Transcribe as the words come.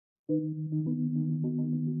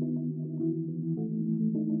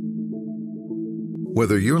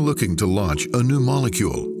Whether you're looking to launch a new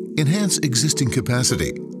molecule, enhance existing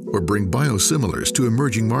capacity, or bring biosimilars to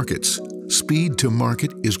emerging markets, speed to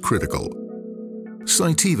market is critical.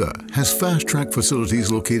 Cytiva has Fast Trak facilities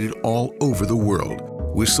located all over the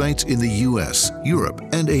world, with sites in the US, Europe,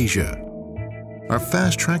 and Asia. Our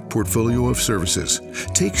Fast Trak portfolio of services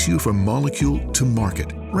takes you from molecule to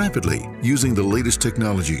market rapidly using the latest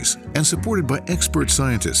technologies and supported by expert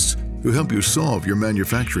scientists who help you solve your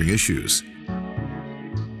manufacturing issues.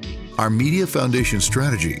 Our Media Foundation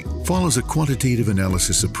strategy follows a quantitative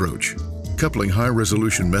analysis approach, coupling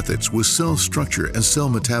high-resolution methods with cell structure and cell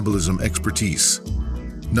metabolism expertise.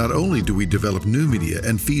 Not only do we develop new media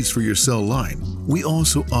and feeds for your cell line, we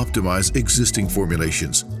also optimize existing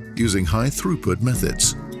formulations using high-throughput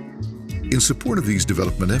methods. In support of these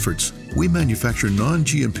development efforts, we manufacture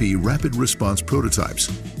non-GMP rapid response prototypes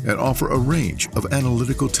and offer a range of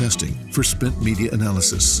analytical testing for spent media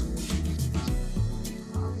analysis.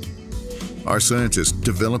 Our scientists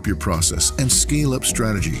develop your process and scale up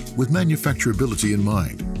strategy with manufacturability in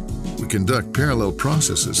mind. We conduct parallel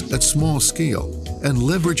processes at small scale and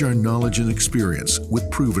leverage our knowledge and experience with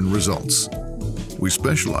proven results. We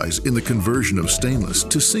specialize in the conversion of stainless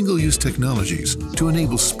to single-use technologies to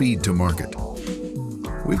enable speed to market.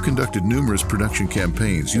 We've conducted numerous production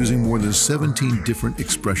campaigns using more than 17 different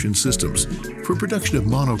expression systems for production of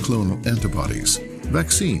monoclonal antibodies,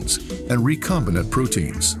 vaccines, and recombinant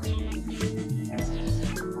proteins.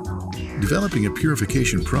 Developing a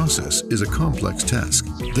purification process is a complex task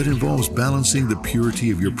that involves balancing the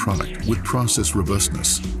purity of your product with process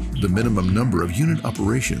robustness, the minimum number of unit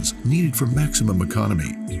operations needed for maximum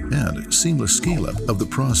economy, and seamless scale-up of the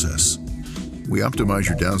process. We optimize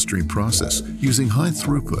your downstream process using high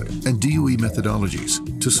throughput and DOE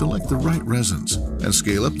methodologies to select the right resins and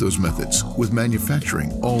scale up those methods with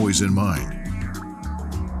manufacturing always in mind.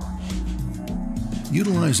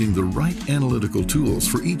 Utilizing the right analytical tools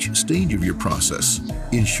for each stage of your process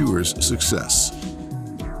ensures success.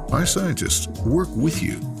 Our scientists work with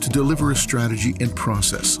you to deliver a strategy and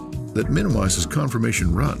process that minimizes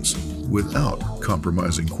confirmation runs without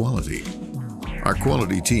compromising quality. Our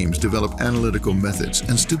quality teams develop analytical methods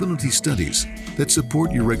and stability studies that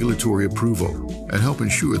support your regulatory approval and help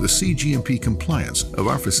ensure the cGMP compliance of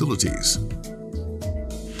our facilities.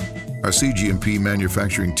 Our cGMP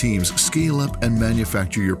manufacturing teams scale up and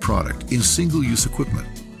manufacture your product in single-use equipment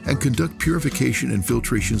and conduct purification and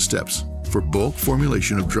filtration steps for bulk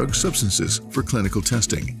formulation of drug substances for clinical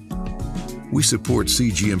testing. We support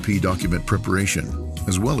cGMP document preparation,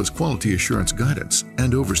 as well as quality assurance guidance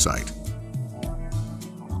and oversight.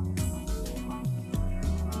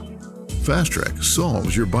 Fast Trak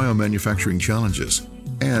solves your biomanufacturing challenges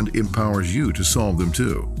and empowers you to solve them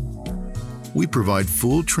too. We provide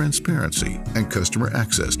full transparency and customer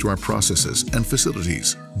access to our processes and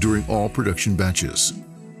facilities during all production batches.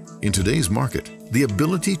 In today's market, the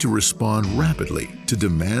ability to respond rapidly to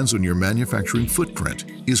demands on your manufacturing footprint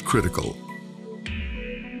is critical.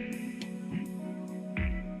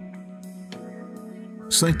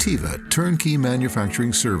 Cytiva Turnkey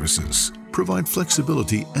Manufacturing Services provide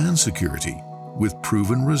flexibility and security with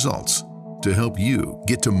proven results to help you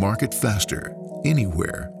get to market faster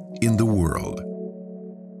anywhere in the world.